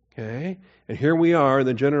 Okay? And here we are in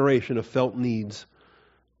the generation of felt needs.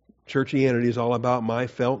 Churchianity is all about my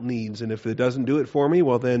felt needs, and if it doesn't do it for me,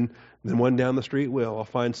 well then one down the street will. I'll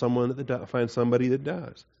find somebody that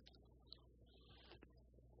does.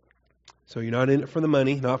 So you're not in it for the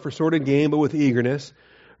money, not for sordid gain, but with eagerness,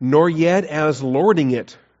 nor yet as lording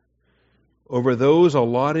it over those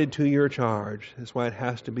allotted to your charge. That's why it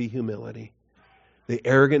has to be humility. The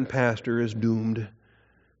arrogant pastor is doomed.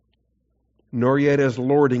 Nor yet as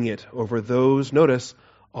lording it over those, notice,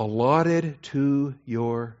 allotted to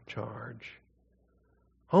your charge.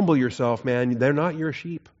 Humble yourself, man. They're not your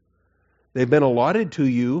sheep. They've been allotted to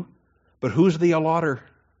you, but who's the allotter?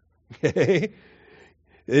 Okay?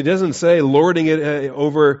 It doesn't say lording it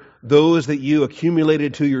over those that you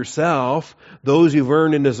accumulated to yourself, those you've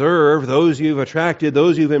earned and deserved, those you've attracted,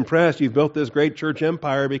 those you've impressed. You've built this great church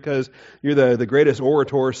empire because you're the greatest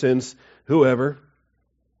orator since whoever.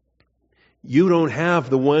 You don't have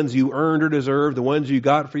the ones you earned or deserved, the ones you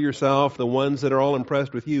got for yourself, the ones that are all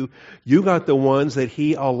impressed with you. You got the ones that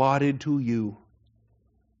He allotted to you.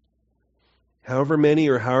 However many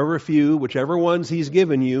or however few, whichever ones He's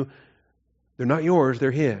given you, they're not yours,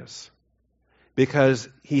 they're His. Because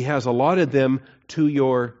He has allotted them to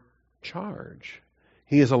your charge.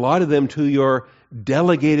 He has allotted them to your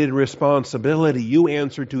delegated responsibility. You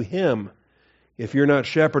answer to Him if you're not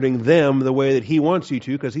shepherding them the way that He wants you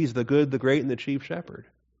to, because He's the good, the great, and the chief shepherd.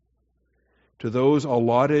 To those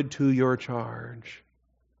allotted to your charge.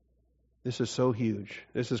 This is so huge.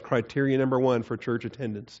 This is criteria number one for church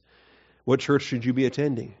attendance. What church should you be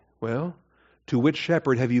attending? Well, to which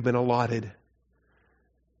shepherd have you been allotted?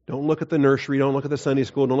 Don't look at the nursery. Don't look at the Sunday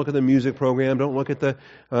school. Don't look at the music program. Don't look at the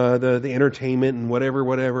entertainment and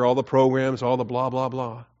whatever, all the programs, all the blah, blah,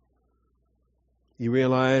 blah. You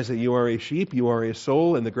realize that you are a sheep, you are a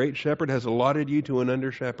soul, and the great shepherd has allotted you to an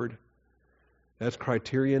under shepherd. That's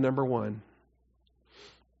criteria number one.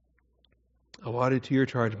 Allotted to your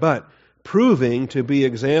charge. But proving to be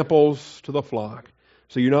examples to the flock.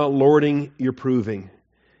 So you're not lording, you're proving.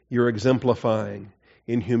 You're exemplifying.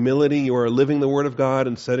 In humility, you are living the Word of God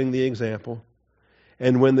and setting the example.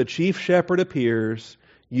 And when the chief shepherd appears,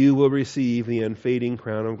 you will receive the unfading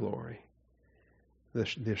crown of glory.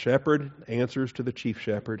 The shepherd answers to the chief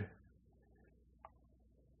shepherd.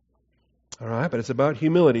 All right, but it's about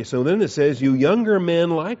humility. So then it says, you younger men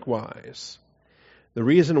likewise. The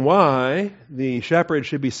reason why the shepherd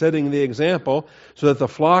should be setting the example, so that the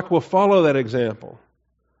flock will follow that example.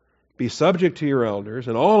 Be subject to your elders,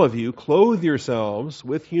 and all of you clothe yourselves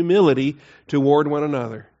with humility toward one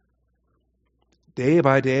another. Day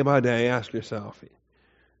by day, ask yourself,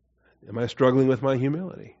 am I struggling with my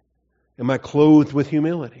humility? Am I clothed with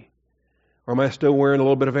humility? Or am I still wearing a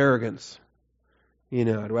little bit of arrogance?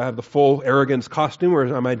 Do I have the full arrogance costume,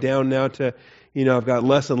 or am I down now to, I've got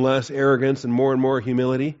less and less arrogance and more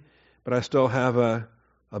humility, but I still have a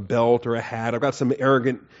belt or a hat. I've got some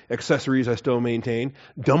arrogant accessories I still maintain.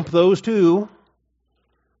 Dump those too,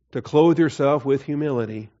 to clothe yourself with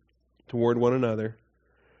humility toward one another.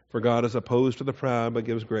 For God is opposed to the proud, but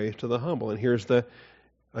gives grace to the humble. And here's the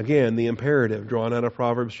imperative drawn out of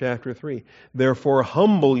Proverbs chapter 3. Therefore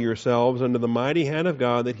humble yourselves under the mighty hand of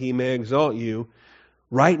God, that He may exalt you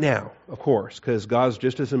right now, of course, because God's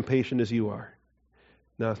just as impatient as you are.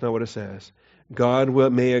 No, that's not what it says. God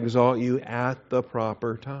may exalt you at the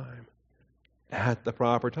proper time. At the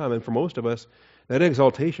proper time. And for most of us, that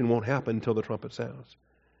exaltation won't happen until the trumpet sounds.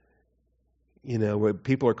 Where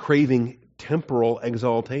people are craving temporal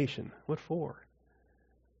exaltation. What for?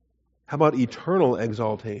 How about eternal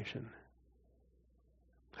exaltation?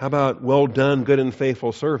 How about, well done, good and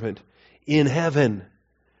faithful servant, in heaven,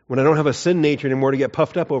 when I don't have a sin nature anymore to get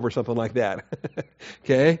puffed up over something like that?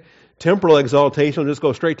 Okay? Temporal exaltation will just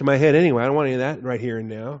go straight to my head anyway. I don't want any of that right here and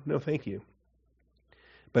now. No, thank you.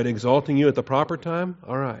 But exalting you at the proper time?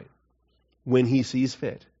 All right. When He sees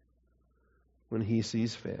fit. When He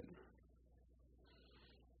sees fit.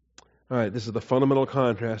 All right, this is the fundamental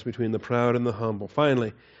contrast between the proud and the humble.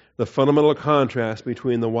 Finally, the fundamental contrast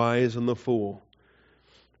between the wise and the fool.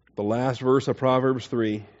 The last verse of Proverbs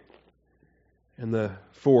 3 and the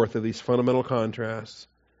fourth of these fundamental contrasts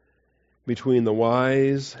between the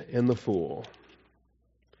wise and the fool.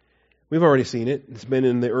 We've already seen it. It's been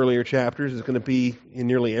in the earlier chapters. It's going to be in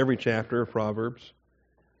nearly every chapter of Proverbs.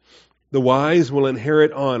 The wise will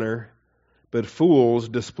inherit honor, but fools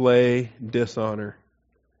display dishonor.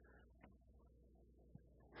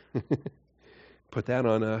 Put that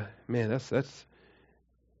on a that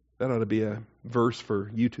ought to be a verse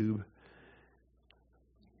for YouTube.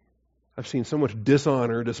 I've seen so much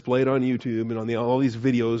dishonor displayed on YouTube, and on all these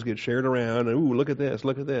videos get shared around. And ooh, look at this!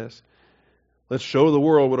 Look at this! Let's show the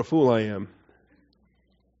world what a fool I am.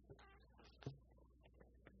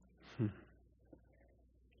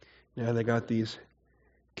 Now they got these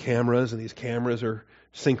cameras, and these cameras are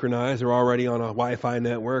synchronized. They're already on a Wi-Fi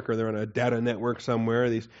network, or they're on a data network somewhere.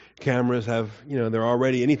 These cameras have, they're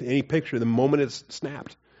already any picture. The moment it's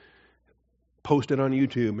snapped, posted on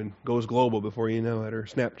YouTube and goes global before you know it, or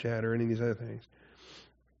Snapchat, or any of these other things.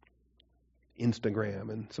 Instagram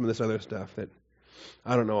and some of this other stuff that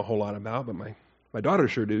I don't know a whole lot about, but my daughter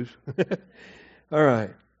sure does. All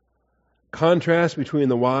right. Contrast between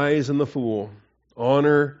the wise and the fool.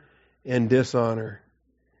 Honor and dishonor.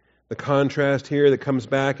 The contrast here that comes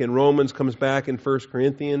back in Romans, comes back in 1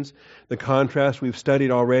 Corinthians. The contrast we've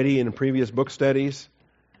studied already in previous book studies.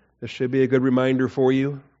 This should be a good reminder for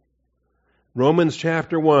you. Romans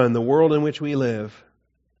chapter 1, the world in which we live.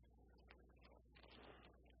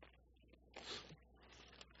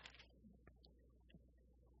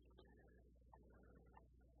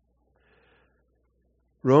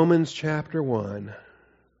 Romans chapter 1.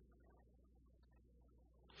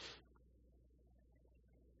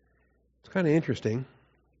 It's kind of interesting.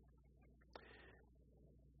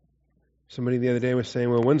 Somebody the other day was saying,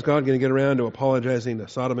 well, when's God going to get around to apologizing to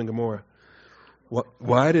Sodom and Gomorrah?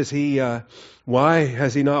 Why has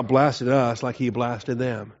He not blasted us like He blasted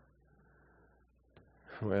them?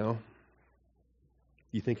 Well,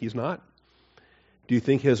 you think He's not? Do you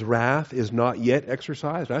think His wrath is not yet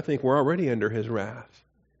exercised? I think we're already under His wrath.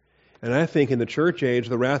 And I think in the church age,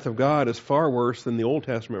 the wrath of God is far worse than the Old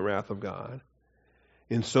Testament wrath of God.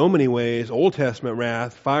 In so many ways, Old Testament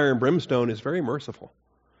wrath, fire and brimstone, is very merciful.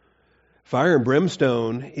 Fire and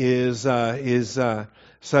brimstone is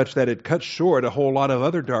such that it cuts short a whole lot of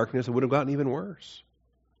other darkness that would have gotten even worse.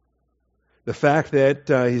 The fact that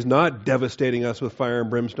He's not devastating us with fire and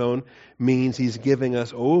brimstone means He's giving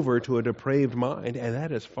us over to a depraved mind, and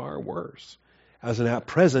that is far worse as a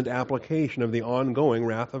present application of the ongoing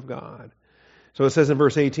wrath of God. So it says in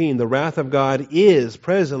verse 18, the wrath of God is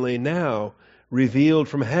presently now revealed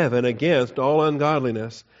from heaven against all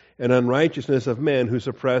ungodliness and unrighteousness of men who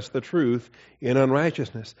suppress the truth in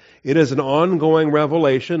unrighteousness. It is an ongoing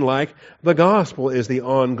revelation, like the gospel is the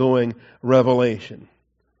ongoing revelation.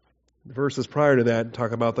 The verses prior to that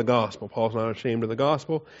talk about the gospel. Paul's not ashamed of the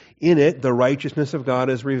gospel. In it, the righteousness of God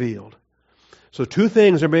is revealed. So two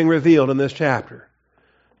things are being revealed in this chapter.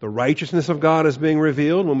 The righteousness of God is being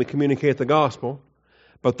revealed when we communicate the gospel,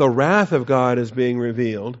 but the wrath of God is being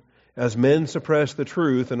revealed as men suppress the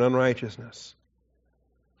truth in unrighteousness.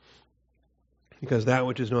 Because that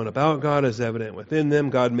which is known about God is evident within them.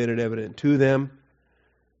 God made it evident to them.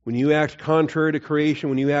 When you act contrary to creation,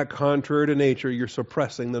 when you act contrary to nature, you're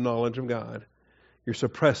suppressing the knowledge of God. You're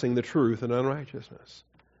suppressing the truth in unrighteousness.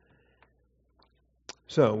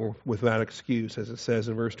 So, without excuse, as it says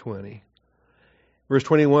in verse 20. Verse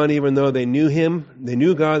 21, even though they knew Him, they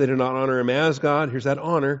knew God, they did not honor Him as God. Here's that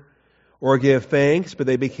honor. Or give thanks, but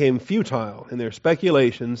they became futile in their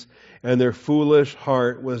speculations, and their foolish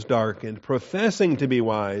heart was darkened. Professing to be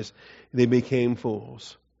wise, they became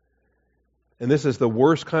fools. And this is the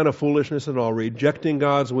worst kind of foolishness of all, rejecting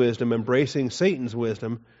God's wisdom, embracing Satan's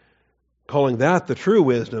wisdom, calling that the true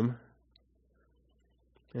wisdom,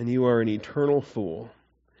 and you are an eternal fool.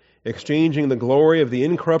 Exchanging the glory of the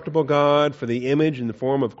incorruptible God for the image in the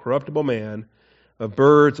form of corruptible man, of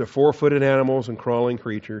birds, of four-footed animals, and crawling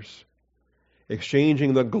creatures.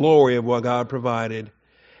 Exchanging the glory of what God provided.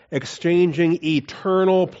 Exchanging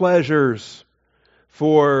eternal pleasures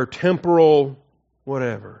for temporal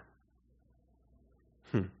whatever.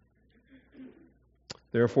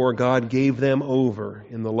 Therefore God gave them over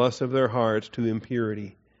in the lust of their hearts to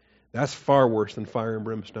impurity. That's far worse than fire and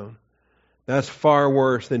brimstone. That's far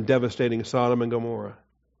worse than devastating Sodom and Gomorrah.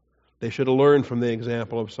 They should have learned from the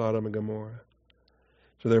example of Sodom and Gomorrah.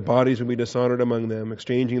 So their bodies would be dishonored among them,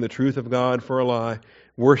 exchanging the truth of God for a lie,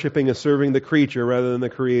 worshiping and serving the creature rather than the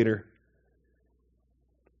Creator.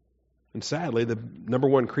 And sadly, the number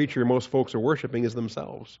one creature most folks are worshiping is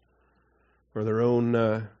themselves, or their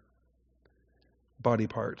own body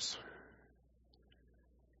parts.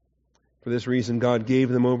 For this reason, God gave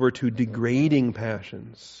them over to degrading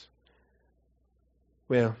passions.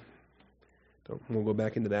 Well, we'll go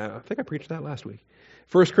back into that. I think I preached that last week.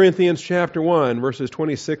 1 Corinthians chapter 1, verses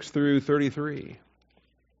 26 through 33.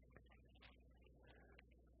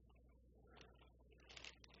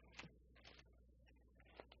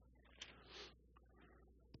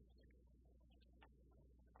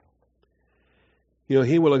 You know,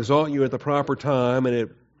 He will exalt you at the proper time, and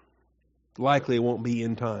it likely won't be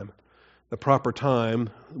in time. The proper time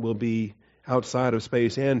will be outside of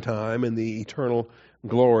space and time in the eternal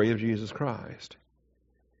glory of Jesus Christ.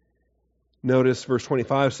 Notice verse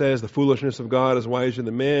 25 says, the foolishness of God is wiser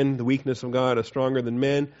than men, the weakness of God is stronger than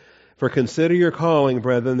men. For consider your calling,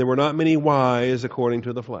 brethren, there were not many wise according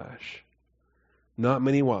to the flesh. Not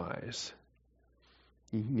many wise.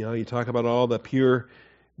 You know, you talk about all the pure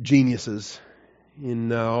geniuses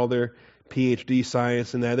in all their PhD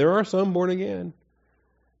science and that. There are some born again,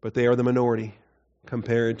 but they are the minority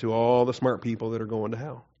compared to all the smart people that are going to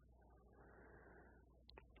hell.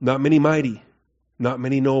 Not many mighty, not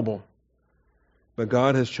many noble. But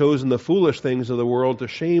God has chosen the foolish things of the world to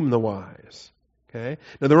shame the wise. Okay?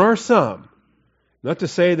 Now there are some. Not to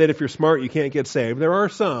say that if you're smart you can't get saved. There are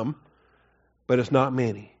some, but it's not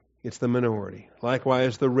many. It's the minority.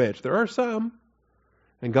 Likewise the rich. There are some.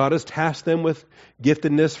 And God has tasked them with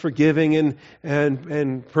giftedness for giving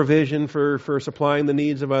and provision for supplying the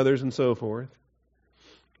needs of others and so forth.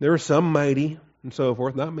 There are some mighty and so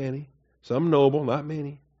forth, not many. Some noble, not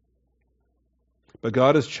many. But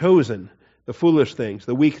God has chosen the foolish things,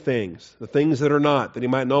 the weak things, the things that are not, that He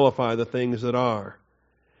might nullify the things that are.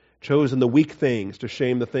 Chosen the weak things to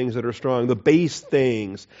shame the things that are strong, the base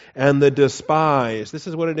things and the despised. This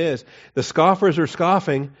is what it is. The scoffers are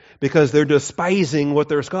scoffing because they're despising what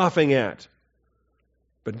they're scoffing at.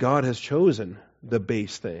 But God has chosen the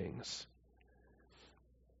base things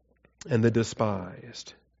and the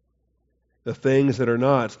despised. The things that are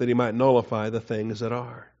not, so that He might nullify the things that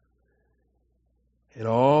are. And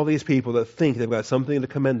all these people that think they've got something to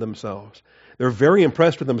commend themselves. They're very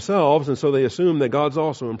impressed with themselves, and so they assume that God's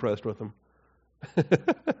also impressed with them.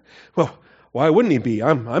 Well, why wouldn't he be?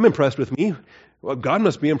 I'm impressed with me. Well, God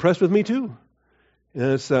must be impressed with me too.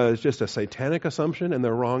 And it's just a satanic assumption, and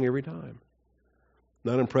they're wrong every time.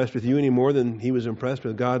 Not impressed with you any more than he was impressed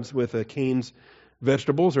with Cain's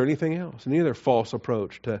vegetables or anything else. Any other false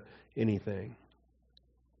approach to anything.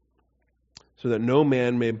 So that no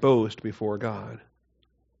man may boast before God.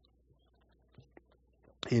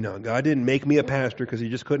 God didn't make me a pastor because he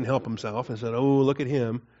just couldn't help himself and said, oh, look at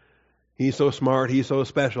him. He's so smart. He's so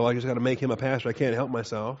special. I just got to make him a pastor. I can't help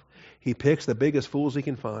myself. He picks the biggest fools he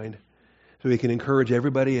can find so he can encourage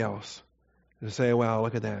everybody else to say, wow,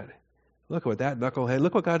 look at that. Look at that knucklehead.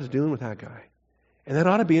 Look what God is doing with that guy. And that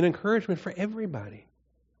ought to be an encouragement for everybody.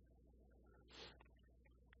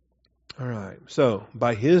 All right. So,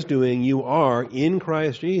 by his doing, you are in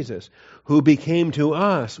Christ Jesus, who became to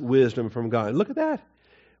us wisdom from God. Look at that.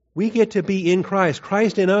 We get to be in Christ.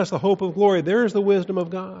 Christ in us, the hope of glory. There's the wisdom of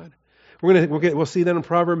God. We'll see that in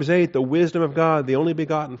Proverbs 8, the wisdom of God, the only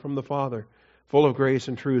begotten from the Father, full of grace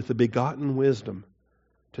and truth, the begotten wisdom.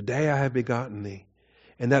 Today I have begotten thee.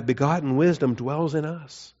 And that begotten wisdom dwells in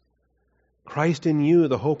us. Christ in you,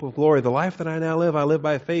 the hope of glory. The life that I now live, I live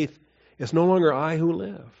by faith. It's no longer I who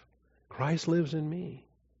live. Christ lives in me.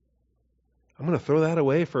 I'm going to throw that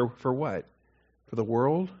away for what? For the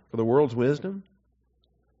world? For the world's wisdom?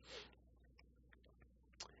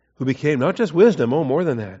 Who became not just wisdom, more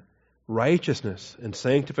than that. Righteousness and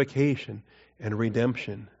sanctification and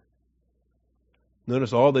redemption.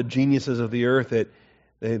 Notice all the geniuses of the earth that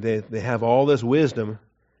they have all this wisdom.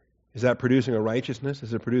 Is that producing a righteousness?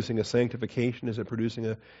 Is it producing a sanctification? Is it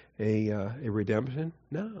producing a redemption?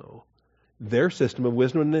 No. Their system of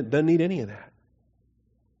wisdom doesn't need any of that.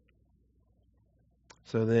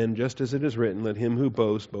 So then, just as it is written, let him who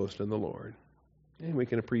boasts, boast in the Lord. And we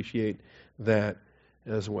can appreciate that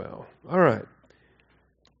as well. All right.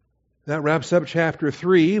 That wraps up chapter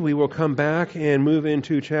 3. We will come back and move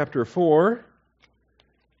into chapter 4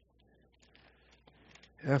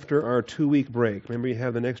 after our 2-week break. Remember, you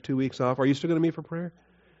have the next 2 weeks off. Are you still going to meet for prayer?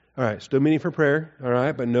 All right, still meeting for prayer. All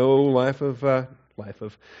right, but no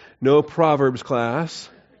Proverbs class.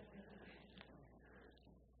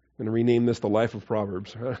 I'm going to rename this the Life of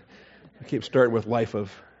Proverbs. I keep starting with Life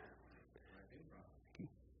of.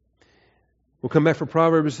 We'll come back for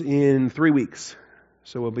Proverbs in 3 weeks.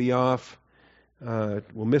 So we'll be off.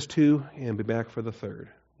 We'll miss 2 and be back for the 3rd,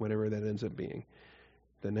 whatever that ends up being.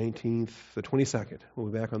 The 19th, the 22nd. We'll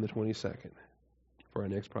be back on the 22nd for our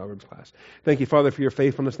next Proverbs class. Thank you, Father, for your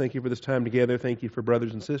faithfulness. Thank you for this time together. Thank you for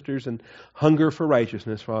brothers and sisters and hunger for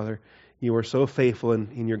righteousness, Father. You are so faithful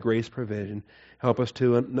in your grace provision. Help us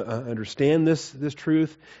to understand this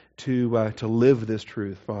truth, to live this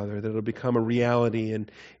truth, Father, that it'll become a reality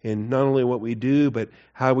in not only what we do, but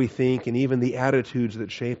how we think and even the attitudes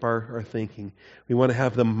that shape our thinking. We want to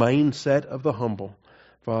have the mindset of the humble.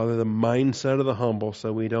 Father, the mindset of the humble,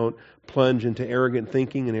 so we don't plunge into arrogant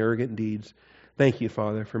thinking and arrogant deeds. Thank you,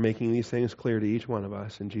 Father, for making these things clear to each one of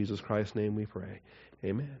us. In Jesus Christ's name we pray.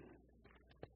 Amen.